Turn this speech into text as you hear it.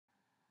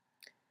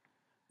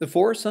The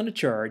force on a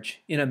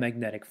charge in a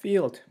magnetic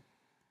field.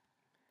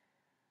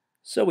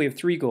 So we have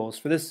three goals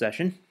for this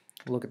session.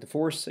 We'll look at the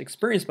force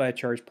experienced by a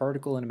charged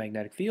particle in a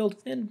magnetic field,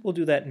 and we'll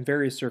do that in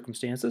various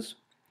circumstances.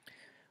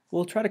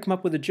 We'll try to come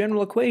up with a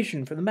general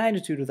equation for the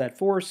magnitude of that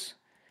force,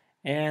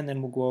 and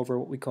then we'll go over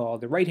what we call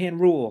the right-hand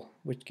rule,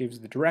 which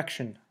gives the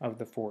direction of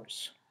the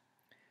force.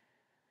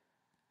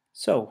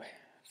 So,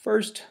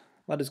 first,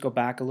 let us go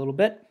back a little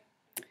bit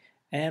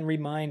and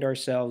remind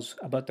ourselves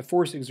about the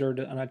force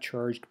exerted on a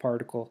charged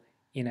particle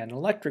in an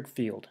electric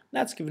field.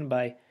 That's given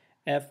by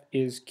F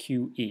is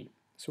QE.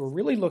 So we're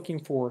really looking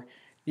for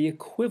the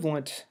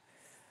equivalent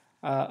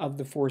of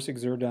the force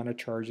exerted on a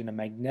charge in a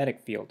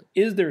magnetic field.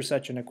 Is there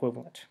such an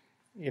equivalent?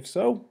 If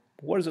so,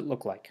 what does it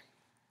look like?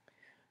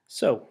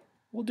 So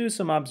we'll do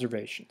some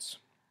observations.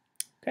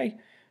 Okay,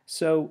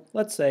 so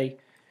let's say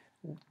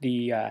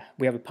we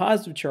have a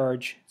positive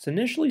charge. It's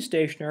initially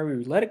stationary.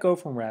 We let it go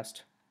from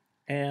rest,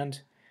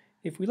 and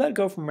if we let it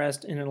go from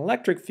rest in an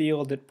electric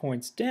field that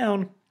points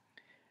down,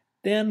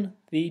 then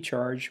the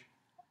charge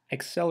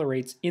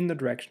accelerates in the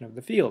direction of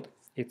the field.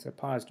 It's a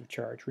positive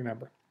charge,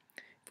 remember.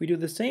 If we do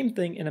the same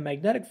thing in a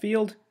magnetic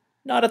field,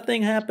 not a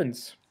thing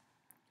happens.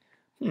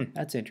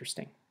 That's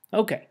interesting.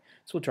 Okay,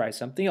 so we'll try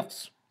something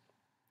else.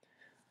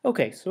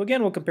 Okay, so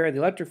again we'll compare the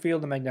electric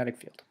field and magnetic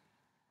field.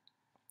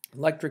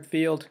 Electric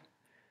field,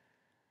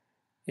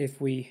 if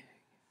we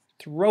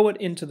throw it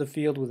into the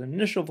field with an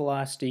initial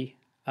velocity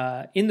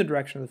in the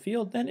direction of the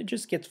field, then it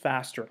just gets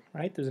faster,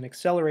 right? There's an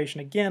acceleration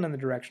again in the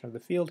direction of the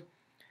field.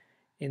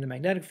 In the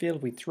magnetic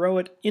field, we throw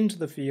it into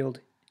the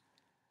field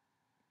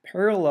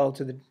parallel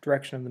to the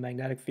direction of the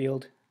magnetic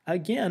field.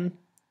 Again,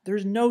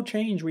 there's no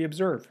change we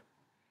observe.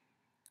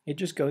 It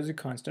just goes at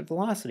constant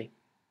velocity.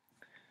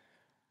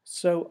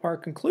 So our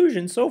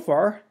conclusion so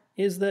far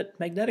is that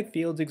magnetic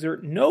fields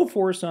exert no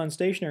force on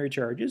stationary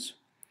charges,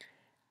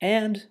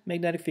 and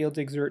magnetic fields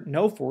exert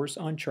no force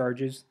on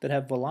charges that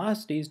have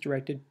velocities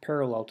directed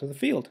parallel to the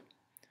field.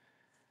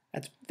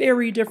 That's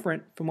very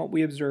different from what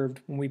we observed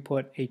when we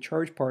put a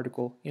charged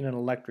particle in an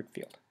electric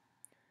field.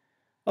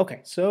 Okay,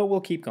 so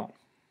we'll keep going.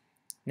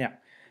 Now,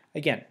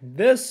 again,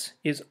 this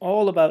is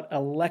all about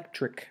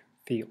electric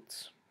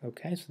fields.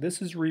 Okay, so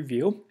this is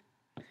review.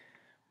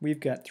 We've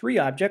got three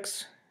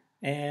objects,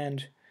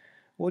 and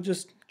we'll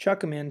just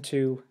chuck them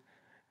into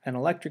an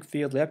electric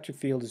field. The electric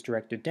field is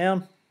directed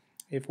down.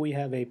 If we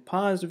have a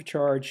positive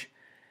charge,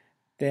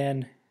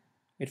 then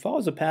it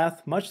follows a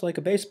path much like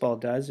a baseball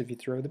does if you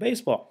throw the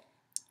baseball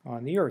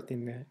on the Earth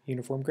in the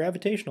uniform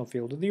gravitational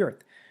field of the Earth.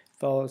 It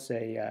follows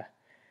a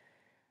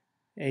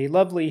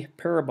lovely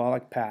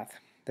parabolic path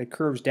that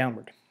curves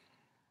downward.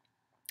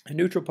 A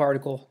neutral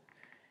particle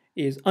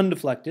is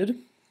undeflected,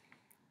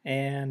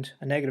 and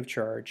a negative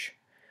charge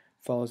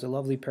follows a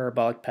lovely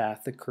parabolic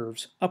path that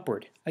curves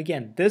upward.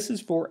 Again, this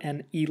is for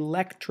an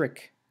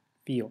electric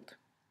field.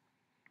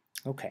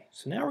 Okay,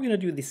 so now we're going to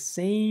do the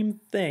same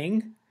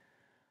thing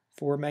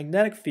for a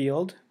magnetic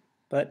field,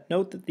 but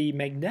note that the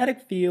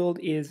magnetic field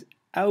is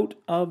out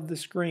of the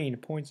screen,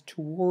 it points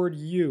toward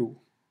you.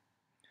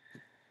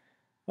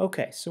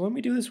 Okay, so when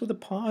we do this with a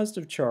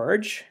positive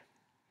charge,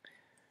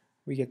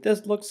 we get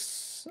this.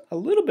 Looks a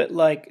little bit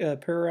like a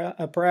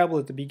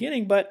parabola at the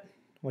beginning, but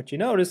what you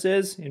notice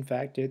is, in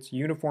fact, it's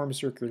uniform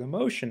circular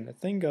motion. The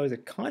thing goes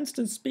at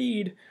constant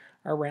speed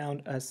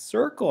around a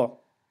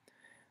circle.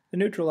 The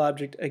neutral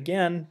object,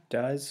 again,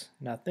 does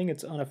nothing.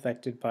 It's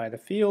unaffected by the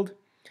field.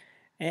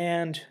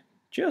 And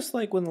just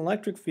like with an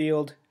electric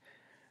field,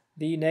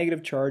 the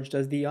negative charge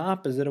does the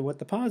opposite of what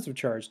the positive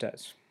charge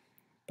does.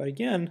 But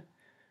again,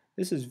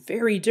 this is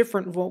very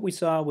different from what we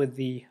saw with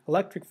the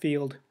electric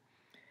field.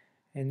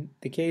 In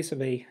the case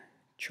of a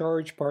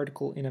charged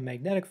particle in a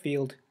magnetic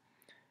field,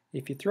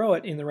 if you throw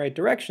it in the right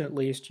direction at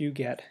least, you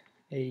get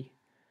a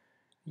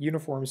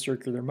uniform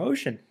circular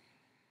motion.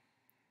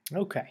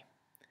 Okay.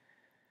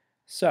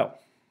 So,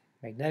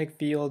 magnetic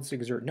fields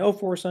exert no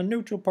force on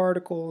neutral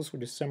particles. We'll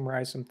just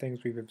summarize some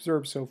things we've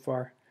observed so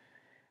far.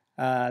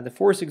 The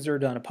force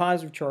exerted on a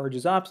positive charge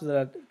is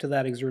opposite to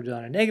that exerted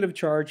on a negative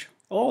charge.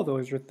 All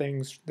those are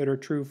things that are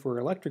true for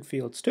electric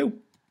fields too.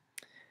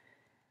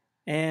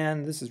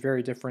 And this is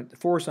very different. The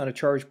force on a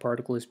charged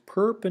particle is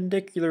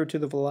perpendicular to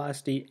the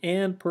velocity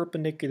and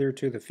perpendicular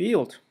to the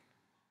field.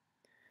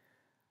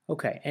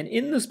 Okay, and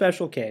in the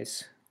special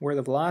case where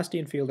the velocity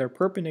and field are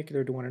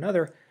perpendicular to one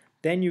another,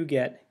 then you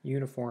get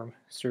uniform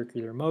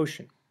circular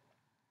motion.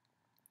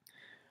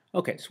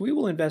 Okay, so we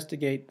will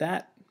investigate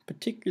that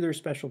particular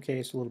special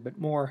case a little bit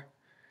more,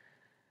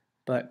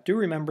 but do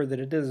remember that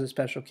it is a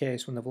special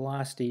case when the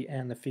velocity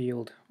and the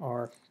field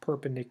are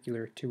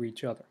perpendicular to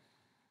each other.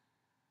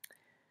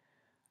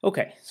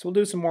 Okay, so we'll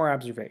do some more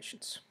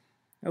observations.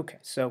 Okay,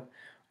 so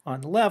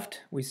on the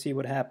left, we see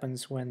what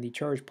happens when the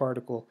charged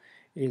particle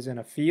is in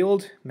a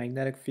field.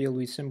 Magnetic field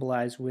we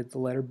symbolize with the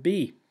letter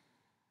B.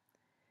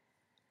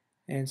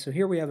 And so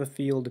here we have a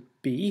field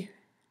B,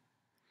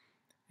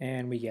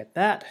 and we get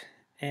that.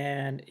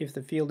 And if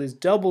the field is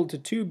doubled to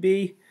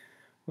 2B,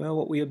 well,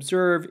 what we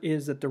observe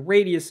is that the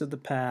radius of the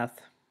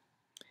path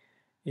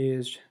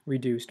is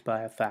reduced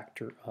by a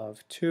factor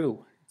of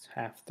 2. It's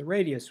half the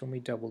radius when we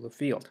double the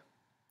field.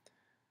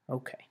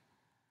 Okay.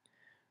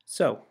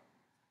 So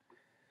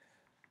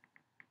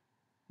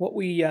what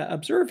we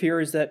observe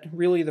here is that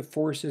really the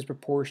force is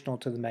proportional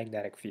to the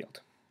magnetic field.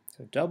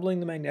 So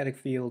doubling the magnetic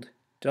field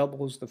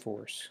doubles the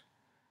force.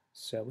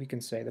 So we can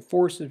say the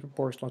force is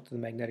proportional to the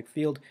magnetic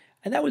field,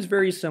 and that was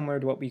very similar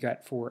to what we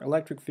got for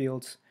electric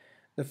fields.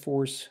 The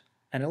force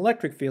an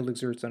electric field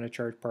exerts on a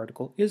charged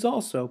particle is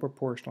also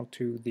proportional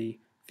to the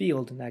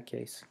field, in that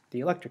case, the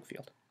electric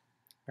field.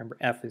 Remember,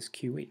 F is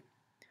QE.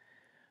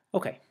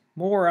 Okay,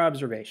 more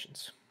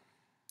observations.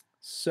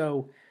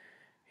 So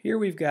here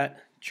we've got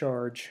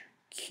charge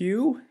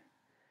Q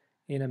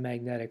in a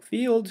magnetic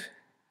field,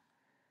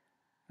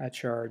 a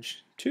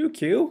charge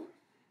 2Q.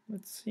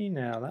 Let's see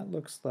now, that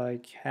looks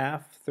like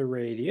half the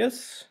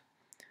radius.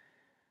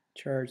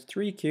 Charge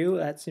 3Q,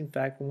 that's in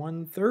fact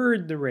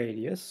 1/3 the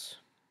radius.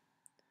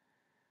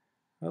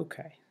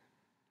 Okay,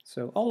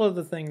 so all of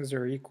the things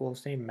are equal,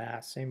 same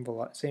mass, same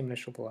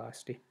initial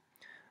velocity.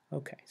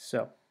 Okay,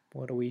 so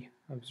what do we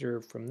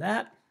observe from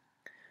that?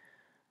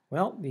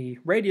 Well, the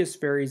radius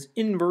varies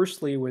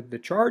inversely with the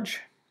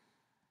charge,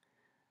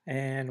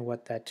 and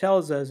what that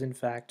tells us, in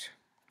fact,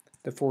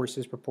 the force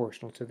is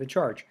proportional to the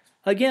charge.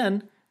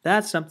 Again,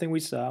 that's something we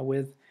saw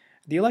with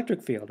the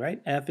electric field,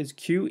 right? F is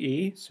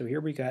QE, so here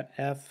we got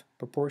F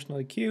proportional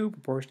to Q,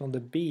 proportional to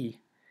B,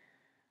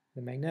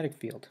 the magnetic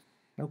field.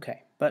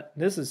 Okay, but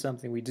this is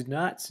something we did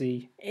not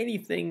see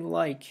anything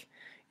like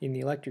in the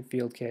electric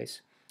field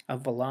case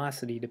of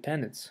velocity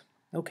dependence.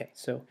 Okay,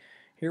 so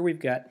here we've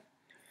got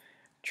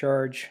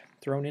charge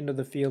thrown into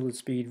the field with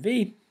speed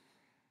v,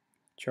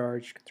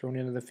 charge thrown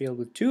into the field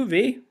with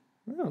 2v.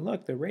 Oh,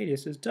 look, the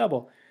radius is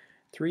double.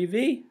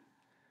 3v,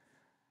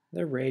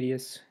 the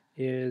radius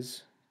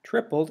is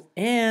tripled,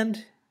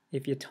 and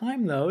if you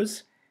time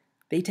those,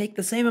 they take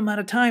the same amount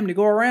of time to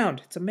go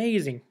around. It's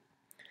amazing.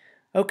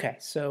 Okay,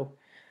 so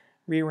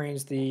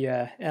rearrange the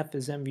F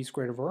is mv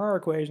squared over r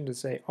equation to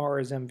say r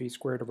is mv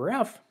squared over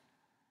f.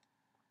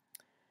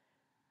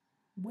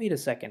 Wait a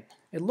second.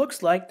 It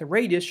looks like the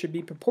radius should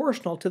be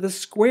proportional to the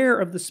square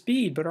of the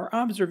speed, but our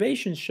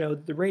observations show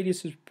that the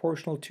radius is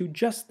proportional to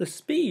just the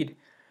speed.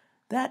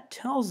 That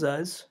tells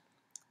us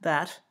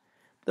that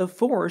the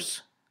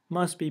force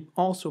must be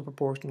also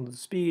proportional to the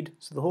speed,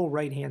 so the whole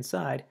right-hand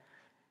side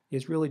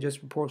is really just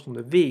proportional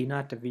to v,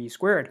 not to v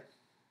squared.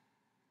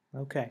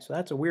 Okay, so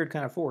that's a weird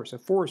kind of force, a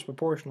force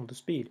proportional to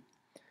speed.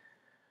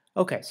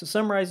 Okay, so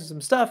summarizing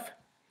some stuff.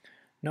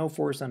 No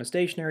force on a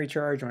stationary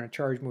charge or on a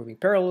charge moving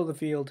parallel to the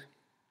field.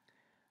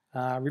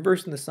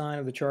 Reversing the sign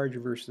of the charge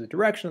reverses the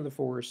direction of the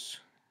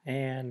force,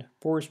 and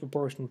force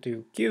proportional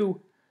to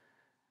Q,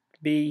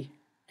 B,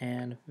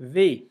 and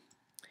V.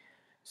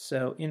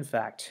 So, in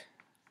fact,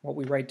 what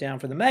we write down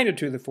for the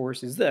magnitude of the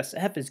force is this.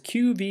 F is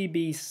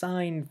QVB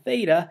sine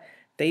theta.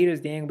 Theta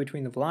is the angle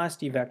between the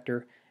velocity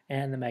vector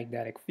and the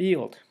magnetic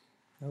field.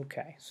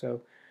 Okay,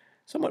 so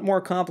somewhat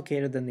more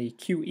complicated than the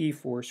QE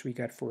force we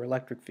got for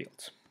electric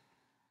fields.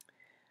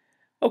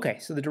 Okay,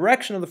 so the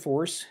direction of the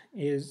force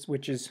is,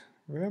 which is,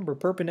 remember,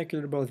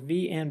 perpendicular to both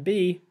V and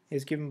B,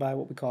 is given by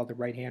what we call the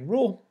right-hand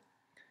rule.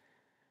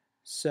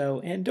 So,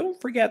 and don't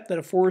forget that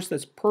a force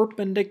that's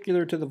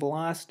perpendicular to the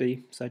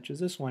velocity, such as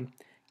this one,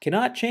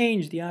 cannot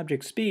change the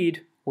object's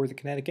speed or the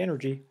kinetic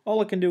energy.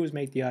 All it can do is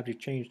make the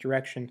object change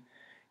direction,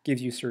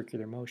 gives you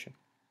circular motion.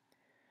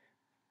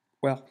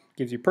 Well,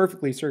 gives you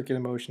perfectly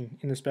circular motion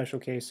in the special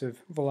case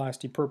of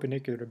velocity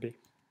perpendicular to B.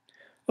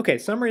 Okay,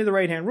 summary of the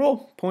right-hand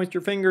rule. Point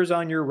your fingers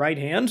on your right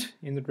hand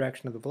in the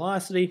direction of the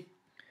velocity.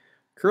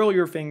 Curl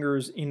your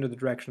fingers into the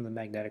direction of the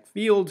magnetic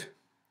field.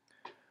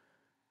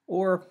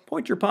 Or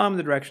point your palm in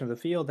the direction of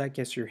the field. That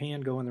gets your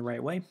hand going the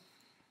right way.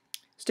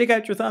 Stick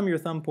out your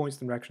thumb points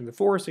in the direction of the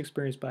force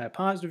experienced by a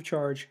positive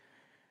charge.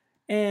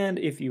 And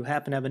if you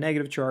happen to have a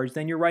negative charge,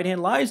 then your right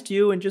hand lies to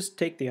you and just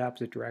take the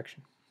opposite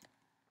direction.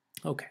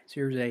 Okay, so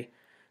here's a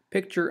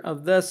picture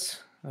of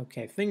this.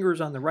 Okay,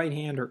 fingers on the right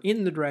hand are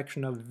in the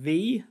direction of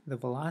V, the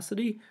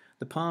velocity.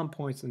 The palm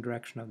points in the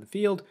direction of the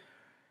field.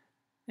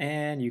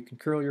 And you can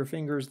curl your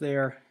fingers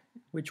there.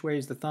 Which way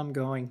is the thumb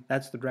going?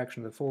 That's the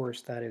direction of the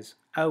force. That is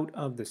out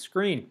of the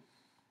screen.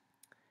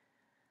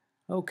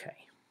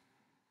 Okay.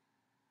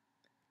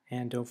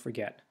 And don't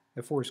forget,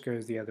 the force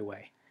goes the other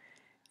way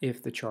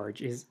if the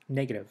charge is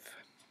negative.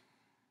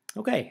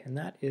 Okay, and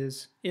that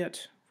is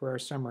it for our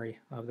summary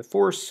of the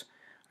force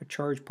a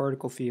charged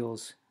particle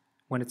feels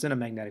when it's in a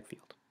magnetic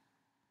field.